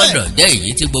jagun wọ́n síbẹ̀. gbọ́dọ̀ jẹ́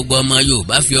èyí tí gbogbo ọmọ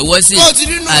Yorùbá fi ọwọ́ sí Ó ti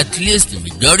rí nù. at least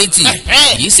majority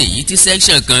kì í ṣe èyí tí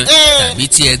section kan tàbí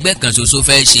tí ẹgbẹ́ kan ṣoṣo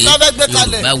fẹ́ ṣe Tá a fẹ́ gbé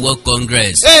kalẹ̀. Yorùbá World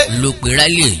Congress Ẹ. ló pe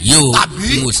rálì èyí o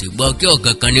Tàbí. n ò sì gbọ́ kí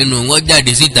ọ̀kankan nínú wọn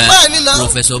jáde síta Bẹ́ẹ̀ni náà.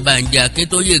 Professor Banji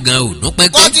Akíntóyè gan ò dún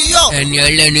pẹ́pẹ́ Wọ́n ti yọ̀. ẹni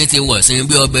ẹlẹ́ni ti wọ̀ sí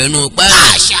bí ọbẹ̀ inú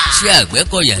páàlì ṣé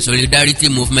Àgbẹ̀kọ̀yà Solidarity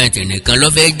Movement nìkan ló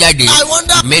fẹ́ jáde I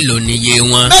wonder. mélòó ni iye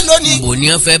wọn Mélòó ni? ibo ni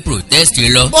wọ́n fẹ́ protest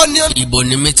lọ Bó ni ó- ibo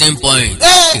ni meeting point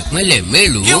Ẹ́. ìpínlẹ̀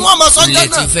mélòó Kí wọ́n mọ sọ́jọ́ ilẹ̀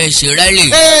náà. ti fẹ́ ṣe rally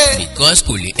Ẹ́. because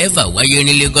kò lè ever wáyé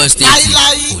ní Lagos State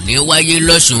Láíláí. kò ní wáyé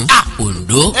lọ́ṣun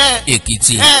Oǹdó Ẹ́.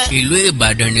 Èkìtì Ẹ́. ìlú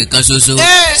Ìbàdàn nìkan ṣoṣo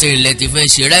Ẹ́. ṣe ilẹ̀ ti fẹ́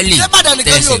ṣe rally Ṣé Ìbàdàn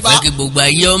nìkan tẹ̀sí Yorùbá? fẹ́ kí gbogbo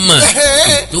ayé ọmọ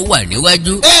Ẹ́. tó wà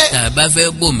níwájú Ẹ́. tá a bá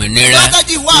fẹ́ gbòmìnira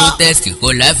Strategy wà. protest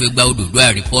kọ́ láàfin gba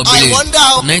Odùduwà Republic I wonder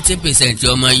o. 90%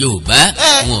 ọmọ Yorùbá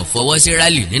Ẹ́. wọn ò fọwọ́ sí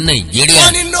rally ní Nàìjíríà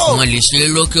Wọ́n ní no. wọn lè ṣe é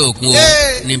lókè òkun o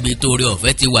Ẹ́. níbi torí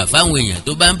ọ̀fẹ́ ti wà fáwọn èèyàn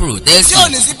tó bá ń protest Tí ò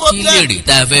ní sí kí problem. lè rí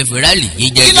tá a fẹ́ fi rally yìí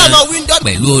jẹ Kí gan lọ́nà window?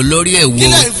 pẹ̀lú olórí èwo Kí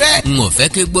lẹ̀ ń fẹ́? n ò fẹ́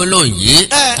kí gbólóhùn yìí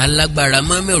Ẹ́. alágbára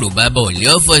mọ́mẹ́rù bàbá òlé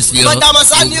ọ̀fọ̀sí ọ Kọjá mọ́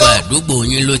sá ní gbogbo o. àdúgbò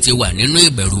yín ló ti wà nínú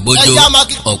ìbẹ̀rù bójó Ẹja máa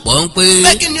kí- ọ̀pọ̀ ń pé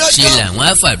Pé kí ni ó ṣe jọ? làwọn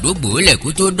àfàdúgbò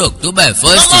lẹ̀kú tó d'October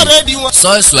 1st Lọ́mọ rẹ̀ di wọn.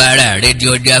 sọ́ọ̀sù ara rẹ̀ di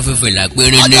ọdẹ afẹ́fẹ́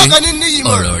làpẹ́rẹ́ ní Ọjọ́ kan ní níyì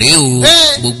mọ̀. ọ̀rọ̀ rí o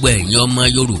Ẹ́. gbogbo ẹ̀yin ọmọ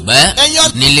Yorùbá Ẹ̀yin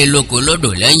ọ- nílé lóko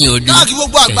lọ́dọ̀ lẹ́yìn odi Káàkiri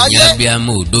gbogbo àgbáyé. ẹ̀yin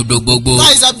abiyamọ òdodo gbogbo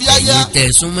Láìsí abiyayá. ẹ̀yin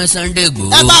tẹ́ súnmọ́ Sunday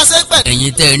Igboho Ẹ bá a ṣe pẹ̀.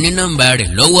 ẹ̀yin tẹ́ ní nọ́mbà rẹ̀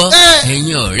lọ́wọ́ Ẹ́.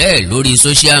 ẹ̀yin ọ̀rẹ́ ẹ̀ lórí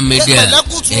social media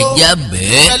Pẹ̀lẹ́kùtù o. ẹ̀já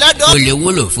bẹ́ẹ̀ Pẹ̀lẹ́dọ́. ó lè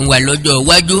wúlò fún wa lọ́jọ́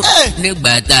iwájú Ẹ́.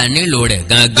 nígbà tá a nílò rẹ̀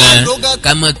gangan Tá a lò gan-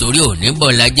 ká mọ̀ torí òní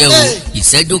bọ̀ lájẹ́ o Ẹ́.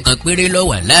 ìṣẹ́jú kan péré ló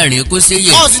wà láàrin kó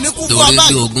séyè Wọ́n sì ní kú fún torí wa bí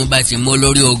báyìí. ogun bá ti mú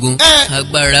lórí ogun Ẹ́.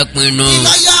 agbára pinnu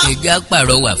Ìláyà. ẹ̀já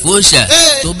pàrọwà fóòṣà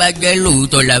Ẹ́. tó bá jẹ́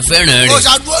lóòótọ́ la fẹ́ràn rẹ̀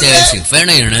Òòṣà dúró lé. tẹ̀sí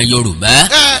fẹ́ràn ìran Yorùbá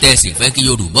Ẹ́. tẹ̀sí fẹ́ kí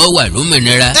Yorùbá wà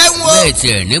lómìnira Ẹ wo. bẹ́ẹ̀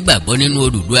tiẹ̀ nígbàgbọ́ nínú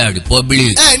Odùduwà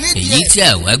Republic Ẹ ní tiẹ̀. èyí tí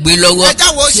àwa gbé lọ́wọ́ Ẹ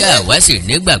jáwọ́ tí ṣe. àwa sì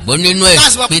nígbàgbọ́ nínú ẹ̀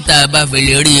That's what- pé tá a bá fẹ́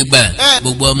lè rí i gbà Ẹ.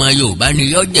 gbogbo ọmọ Yorùbá ni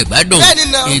yóò jẹ̀gbádùn Bẹ́ẹ̀ni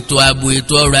náà. ètò ààbò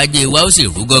ètò ọrọ̀ ajé wa ó sì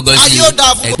rú gọ́gọ́ sí Ayé ó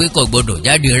dáa fún- ẹgbẹ́ kò gbọdọ̀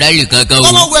jáde rálì kankan o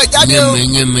Ọmọ wo ẹ̀ jáde o.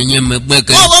 yẹmẹyẹmẹ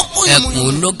gbẹ́kẹ́ Wọ́n wọ́n kún ẹkùn yùmùyùmù.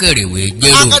 olókèrè wèé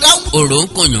jẹ́rò Àkàndá ń- òrò ń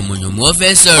kàn yùmùyùmù ó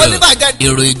fẹ́ sọ̀rọ̀ Oníbàjẹ́-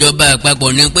 èrò ìjọba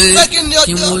àpapọ̀ ni pé Pé kí ni ó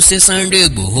kí jọ? wọ́n ṣe Sunday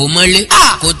Igboho mọ́lé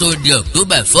Ah! kó tó di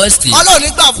October 1st Ọlọ́run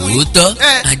nígbà fún yín. òótọ́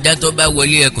Ẹ. ajá tó bá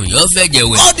wọlé ẹkùn yóò fẹ̀jẹ̀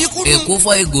wẹ̀ Ó di kúrú. èkó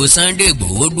fọ́ ìgò Sunday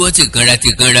Igboho dúró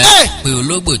tìkanra Ẹ. pé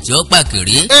ológbò tí ó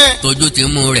pàkìrí Ẹ. tójú ti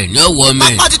mú rẹ̀ ní ọ̀wọ́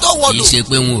mẹ́ Apá ti tó wọ̀dù. kì í ṣe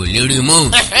pé wọn ò lè rí mú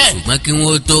ṣùgbọ́n kí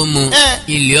wọ́n tó mú Ẹ.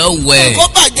 ilé ọ̀wẹ́ Nǹkan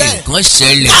bàjẹ́. nǹkan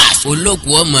ṣẹlẹ̀ olókù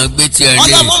ọmọ gbé tí ẹ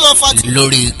Ọlọ́mọ ọmọ fa ti-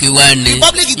 lórí kí wá ní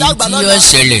Republic ìdá àgbà ìdí lọ́la. yóò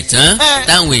ṣẹlẹ̀ tán Ẹ.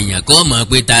 táwọn èèyàn kan mọ̀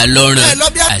pé ta lọ́rùn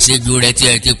àṣejù rẹ̀ tí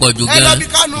ẹ ti pọ̀ jù gan.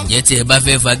 ǹjẹ́ tí ẹ bá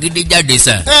fẹ́ fagídí jáde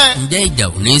sà ǹjẹ́ ìjà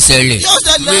ò ní ṣẹlẹ̀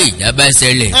bí ìjà bá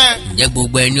ṣẹlẹ̀ ǹjẹ́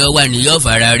gbogbo ẹni ó wà ní yóò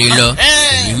fara rí lọ.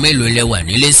 ẹ̀yin mélòó lẹ wà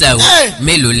nílé sá o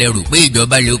mélòó lẹ rò pé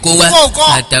ìjọba lè kó wá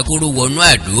àtàkùrú wọnú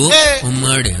àdó ọmọ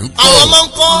rẹ̀ ń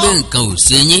kọ́ bí nǹkan ò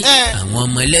ṣe yín àwọn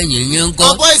ọmọlẹ́yìn yín ń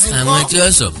kọ́ àwọn tí ó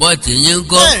sọ̀pọ̀tì yín ń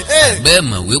kọ́ àgbẹ̀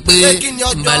mọ̀ wípé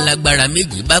balagbara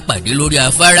méjì bá pàdé lórí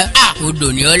afárá odò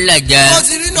ni ó làjà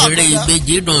eré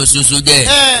ìbejì dùn ṣoṣo jẹ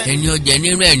ẹni ó jẹ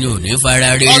nínú ẹni ò ní fara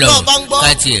rí lọ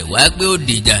káti ẹ̀ wá pé ó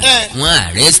dìjà wọ́n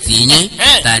àrẹ́sì yín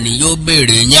ta ni yóò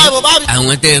béèrè yín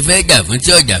àwọn tẹ́ ẹ fẹ́ jà fún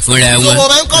tí ọjà fúnra wọn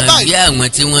àbí àwọn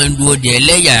tí wọ́n ń dúró de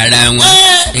ẹlẹ́yà ara wọn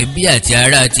ẹbí àti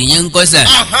ara ti yín ń kọ́sà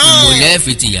ìbòlẹ́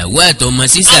fi tìyàwó àtọmọ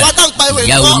sísà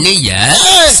ìyàwó níyà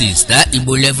sìstá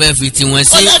ìbòlẹ́ fẹ́ fi tiwọn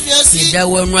sí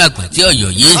ìdáwọ́nú àpàtì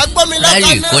ọ̀yọ́ yìí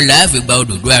láàyè kọ́ láàfin gba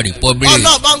Odùduwà republic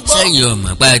sẹ́yìn ọmọ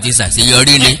pa ti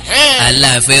ṣàṣeyọrí ni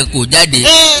aláàfẹ́ kó jáde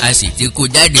a sì ti kó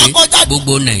jáde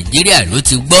gbogbo Nàìjíríà ló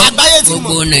ti gbọ́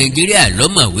gbogbo Nàìjíríà ló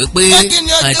mọ̀ wípé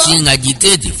a ti ń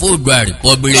agitate fún Odùduwà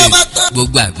republic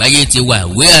gbogbo àgbáyé ti wà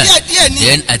wíà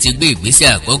then àti gbé ìgbésẹ̀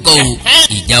àkọ́kọ́ o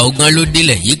ìjà ọgbọ́n ló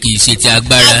délẹ̀ yìí kì í ṣe ti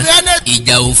agbára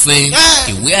ìjà òfin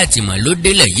ìwé àtìmọ̀ ló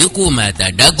délẹ̀ yìí kò mà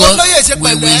tàdágọ́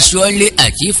we will surely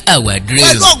achieve our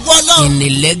dream in a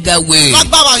legal way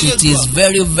it is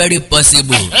very very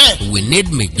possible we need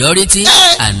majority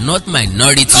and not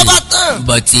minority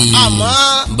but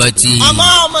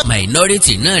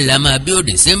minority náà la máa bí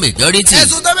òde sí majority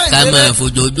ká máa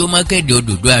fojoojúmọ́ kéde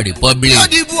Odùduwà republic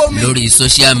lórí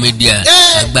social media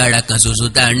agbára kan ṣoṣo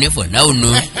tá a ní for now nu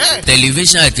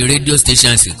television àti radio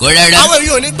stations kọ́ rárá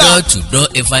door to door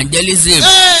evangelism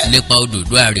nípa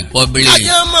Odùduwà republic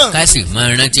ká sì máa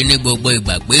rántí ní gbogbo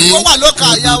ìgbà pé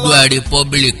Odùduwà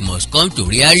republic must come to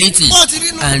reality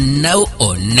and now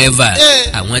or never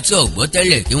àwọn tí ò gbọ́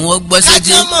tẹ́lẹ̀ kí wọ́n gbọ́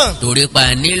sétí torí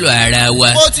pa nílò ara wa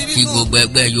kí gbogbo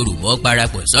ẹgbẹ́ Yorùbá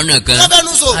parapọ̀ sọ́nà kan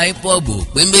ipob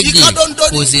pín méjì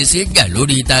kò sì sí jà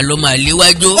lórí ta ló máa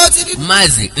léwájú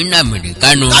Mazi Nnamdi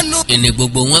Kanu ẹni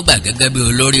gbogbo wọn gbà gẹ́gẹ́ bí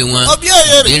olórí wọn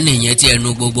ìdí nìyẹn tí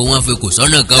ẹnu gbogbo wọn fi kò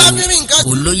sọ́nà kan o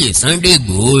olóyè Sunday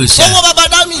Igboho ṣá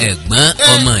ẹ̀gbọ́n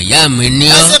ọmọ ìyá mi ní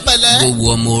ọ́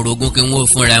gbogbo ọmọ orogún kí wọ́n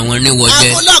fúnra wọn níwọ̀ jẹ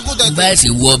báyìí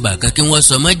wọ ọba kan kí wọ́n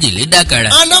sọ mọ́jèlé dàkàrà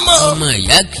ọmọ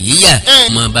ìyá kìí yà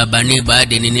ọmọ bàbá ní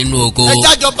bàdé ni nínú oko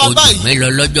ojú mi lọ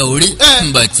lọ́jọ́ orí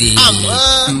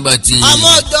mbọ̀tì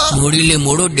morílẹ̀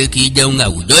moróde kì í jẹun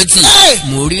àwùjọ tì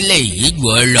morílẹ̀ yìí jù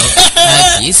ọ lọ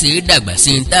a kì í sì í dàgbà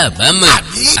sí ní tàbámọ̀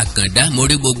àkàndá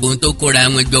morí gbogbo ohun tó kóra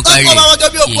wọn jọ kárí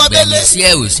ìgbẹ̀yìn sí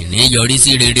ẹ̀ ò sì ní yọrí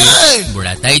sí rere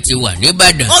Buratai ti wà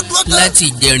nìbàdàn láti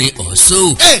jẹrin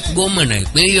ọ̀ṣọ́ gómìnà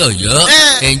ìpínlẹ̀ Ọ̀yọ́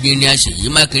ẹnjìnìà Ṣèyí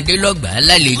Mákindé lọ́gbàá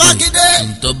lálejò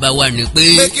ntọ́ba wà ní pé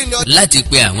láti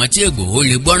pe àwọn tí Ìgbòho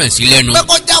lè gbọ́ràn sí lẹ́nu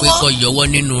pé kó yọwọ́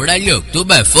nínú rally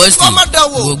October 1st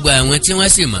gbogbo àwọn tí wọ́n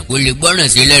sì mọ̀ kó lè gbọ́ràn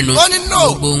sí lẹ́nu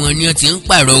gbogbo wọn ni ó ti ń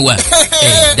pàrọwà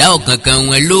ẹ̀dá ọ̀kankan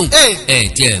wọn lóhùn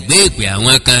tí ẹ̀ gbé ìpè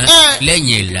àwọn kan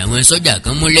lẹ́yìn làwọn sọ́jà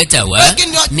kan mú lẹ́tà wá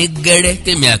ní gẹ́rẹ́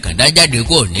tèmi Àkàndá jáde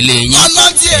kó nílé yín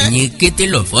ẹ̀yin kété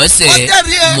lọ́fọ́sẹ̀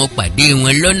mo pàdé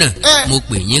wọn lọ́nà mo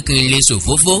pè yín kí n lè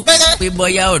ṣòfófó pé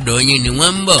bọ́yá ọ̀dọ̀ yín ni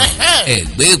wọ́n ń bọ̀ ẹ̀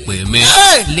gbé ìpè mi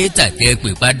lẹ́tà tẹ́ pè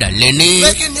padà lẹ́ní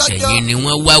ẹ̀yin ni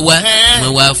wọ́n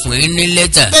wá fún yín ní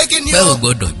lẹ́tà pé ò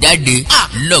gbọ́dọ̀ jáde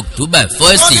l'October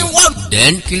 1st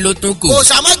then kí ló tún kù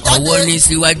ọwọ́ ní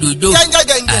síwájú ijó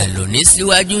àlọ́ ní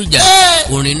síwájú ìjà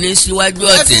orin ní síwájú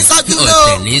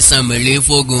ọ̀tẹ̀ ní sànmẹ́lẹ́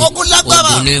fógun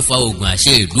ogun ní fa ogun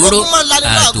àṣẹ ìdúró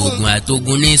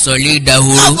àtògùn ní sọlé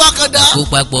dahoro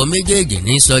àkópapọ̀ méjèèjì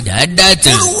ní sọjà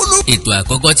dàtàn ètò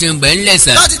àkọ́kọ́ tí ń bẹ ńlẹ̀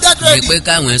sà ni pé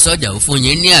káwọn sọ́jà ó fún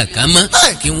yín ní àkámọ́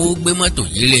kí wọ́n gbé mọ́tò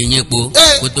yìí lé yín po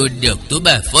kó tó di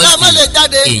October 1st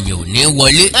èèyàn ò ní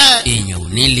wọlé èèyàn ò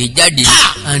ní lè jáde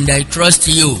and I trust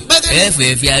you ẹ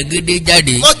fẹ́ fi agídé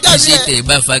jáde ṣé tẹ̀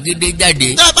bá fagídé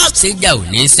jáde ṣéjà ò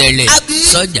ní ṣẹlẹ̀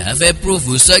sọ́jà fẹ́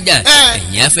púrúfù sọ́jà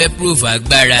ẹ̀yìn fẹ́ púrúfù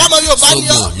agbára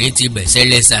sógbò ò ní ti bẹ̀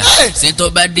ṣẹlẹ̀ sà ṣé tó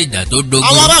bá dìjà tó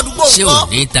dógún ṣé ò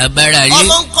ní tabára lé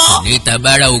ò ní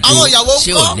tabára oko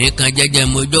ṣé ò ní kan jẹ́jẹ́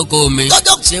mojókòó mi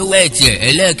ṣé wẹ́ẹ̀tì ẹ̀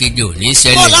ẹlẹ́ẹ̀kejì ò ní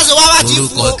ṣẹlẹ̀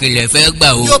orúkọ kílẹ̀ fẹ́ gbà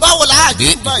o àgbé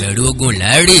ìbẹ̀rù ogun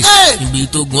láàárẹ̀ ibi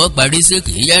tó gun ọ́ parí sí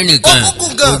kì í yá nìkan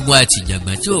ogun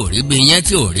àtìjàgbọ́n tí ò rí bí yẹn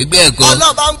tí ò rí bẹ́ẹ̀ kọ́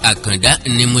Àkàndá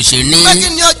ni mo ṣe ní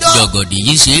jọ̀gọ̀dì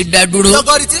yìí ṣe é dá dúró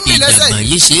ìjàngbọ̀n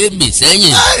yìí ṣe é bì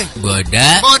sẹ́yìn bọ̀dá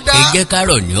ẹ jẹ́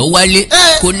kárọ̀ ní ó wálé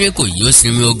kó ní kò yóò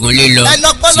sinmi ogun lé lọ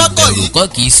ìbẹ̀rù kọ́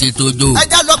kì í ṣe tójó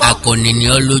akọni ni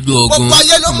ọ lójú ogun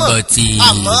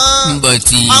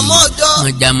mbọ̀tì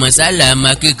mọ̀jàmọ̀sálà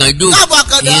máa kíkanjú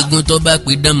eégún tó bá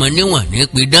pidán mọ níwọ̀n ní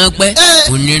pidán pẹ́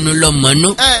onínú lọ́mọnú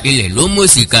ilẹ̀ ló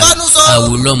mọ̀síkà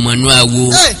àwo lọ́mọnú àwo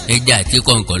ẹja àti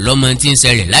kọ̀ǹkọ̀ lọ́mọ tí ń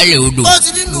ṣẹlẹ̀ lálẹ́ odò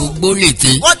gbogbo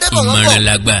létí ìmọ̀ràn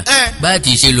làgbà bá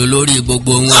ti ṣe lò lórí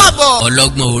gbogbo wọn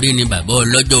ọlọ́gbọ́n orí ni bàbá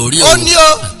ọlọ́jọ́ orí o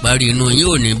àparí inú yín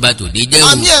ò ní bá tòde jẹ́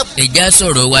o ẹja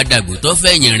sọ̀rọ̀ wa dàgbò tó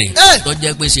fẹ̀yìn rìn tó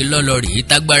jẹ́ pé ṣe lọ́lọ́ rèé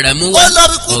tágbára mú wá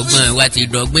ọgbọ́n wa ti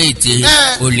dọ́gbọ́n ète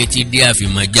o lè ti di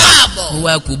àfìmọ̀já ó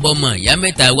wá kú bọ́mọ ìyá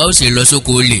mẹ́ta wa ó ṣe lọ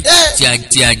sóko olè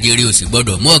tí ajere ò sì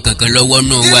gbọ́dọ̀ mú ọ̀kankan lọ́wọ́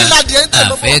nù wa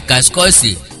àfẹ́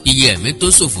kaskọ́ọ̀sì iye ẹ̀mí tó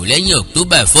ṣòfò lẹ́yìn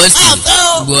October 1st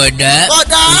gbọ̀dá o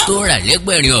tó rà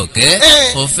lẹ́gbẹ̀rin ọ̀kẹ́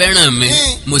o fẹ́ràn mi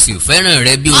mo sì fẹ́ràn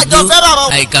rẹ bí ojú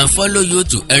I can follow you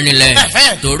to any line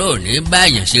tòró ní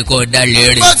báyàn ṣe kọ́ dalẹ̀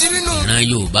rẹ̀ ìran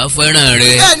Yorùbá fẹ́ràn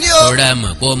rẹ tọ́ra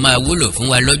mọ̀ kó máa wúlò fún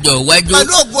wa lọ́jọ́ iwájú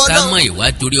ká mọ̀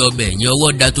ìwà torí ọbẹ̀ yẹn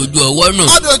ọwọ́ da tójú ọwọ́ nù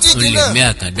olèmí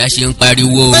àkàndá ṣe ń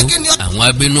pariwo àwọn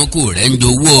abínúkù rẹ̀ ń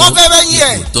jowó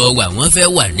ìkòtọ́ wà wọ́n fẹ́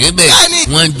wà níbẹ̀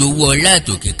wọ́n ń jowó ọlá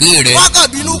àtòkèké rẹ̀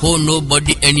oh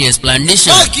nobody any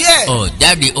explanation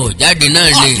ọ̀jáde náà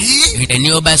ni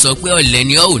ẹni ọba sọ pé ọ̀lẹ́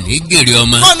ni ọ ò ní gèrè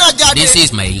ọmọ this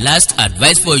is my last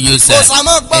advice for you sir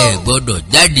ẹ gbọ́dọ̀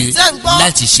jáde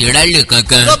láti ṣe rálẹ̀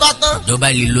kankan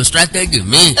ìjọba lè lo strategy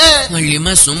míì wọ́n lè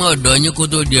má súnmọ́ ọ̀dọ̀ yín kó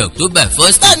tó di October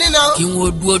 1st kí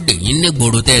wọ́n dúró dè yín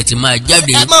nígboro tẹ́ ẹ ti máa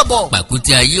jáde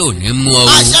pàkúté ayé ò ní mú ọ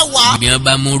wo ìbí wọn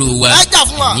bá múrú wa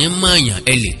ẹ̀yin mọ̀ọ́yàn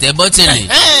ẹ lè tẹ bọ́tìnì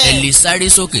ẹ lè sáré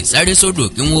sókè sáré sódò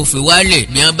kí wọ́n fi wálẹ̀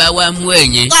bí wọ́n bá wá mú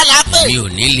ẹ̀yin mi ò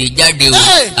ní lè jáde o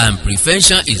and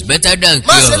prevention is better than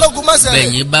cure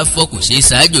bẹ́yìn bá fọ́ kò ṣe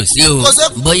ṣáájò sí o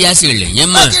bóyá sì lẹ́yìn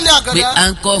mọ̀ pé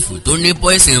ankọ́ọ̀fù tó ní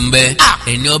poison ń bẹ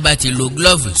ẹni ọba ti lo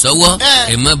glove sọ́wọ́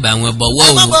ẹ má bá wọn bọwọ́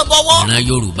o ìran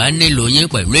Yorùbá nílò yín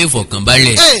pẹ̀lú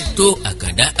ìfọ̀kànbalẹ̀ tó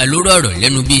àkàndá alóró ọ̀rọ̀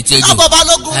lẹ́nu bíi tẹ́jọ́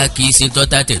a kì í sin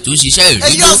tọ́ta tẹ̀tú ṣiṣẹ́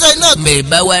ìrìnjú bẹ́ẹ̀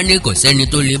bá wá ní kò sẹ́ni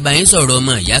tó lè bá yín sọ̀rọ̀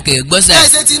ọmọ ìyá kẹ́ gbọ́sà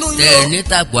tẹ́ ẹ ní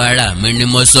tàpọ̀ ara mi ni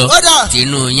mo sọ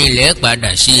tinú yín lẹ́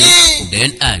padà ṣe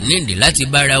then a nídìí láti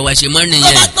bára wa ṣe mọ́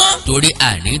nìyẹn torí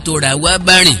àní tó ra wá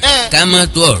bá rìn ká mọ́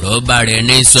tó ọ̀rọ̀ bá rẹ̀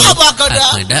ní sọ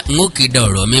àkàndá ń ó kéde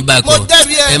ọ̀rọ̀ mi bá kọ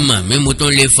ẹ mọ̀ mi mo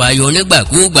tún lè fayọ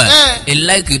nígbàkúùgbà ẹ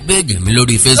láìkí péjì mi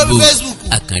lórí Facebook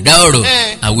àkàndá ọ̀rọ̀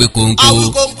Àwíkóńkó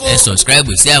ẹ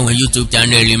subscribe sí àwọn YouTube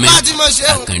channel mi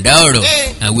àkàndá ọ̀rọ̀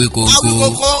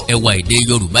Àwíkóńkó ẹwà èdè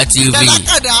Yorùbá TV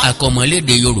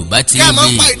àkọmọlédè Yorùbá TV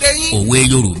òwe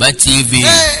Yorùbá TV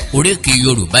oríkì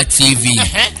Yorùbá TV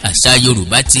àṣà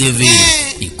Yorùbá TV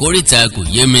ìkórìtà kò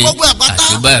yé mi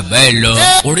àti bàbá ẹ lọ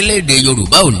orílẹ̀-èdè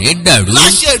Yorùbá ò ní dàrú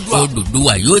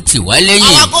Odùduwà yóò tì wá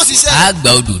lẹ́yìn àgbà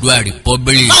Odùduwà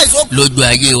Republic lójú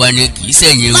ayé wa ni kì í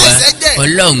ṣẹ̀yìn wa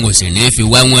Ọlọ́run ò sì ní fi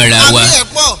wá wọn ra wa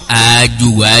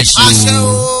àjùwà ṣe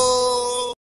o.